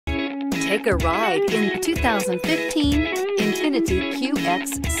Take a ride in the 2015 INFINITI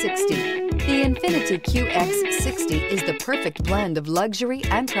QX60. The INFINITI QX60 is the perfect blend of luxury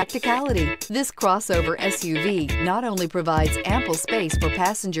and practicality. This crossover SUV not only provides ample space for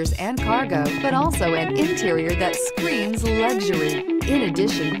passengers and cargo, but also an interior that screams luxury. In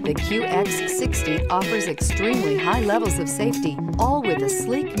addition, the QX60 offers extremely high levels of safety, all with a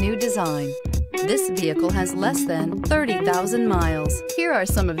sleek new design. This vehicle has less than 30,000 miles. Here are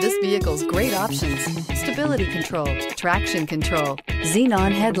some of this vehicle's great options: stability control, traction control,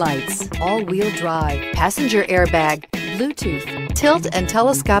 xenon headlights, all-wheel drive, passenger airbag, Bluetooth, tilt and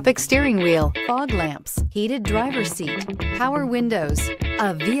telescopic steering wheel, fog lamps, heated driver's seat, power windows.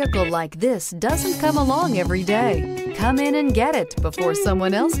 A vehicle like this doesn't come along every day. Come in and get it before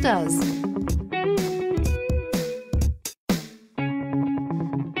someone else does.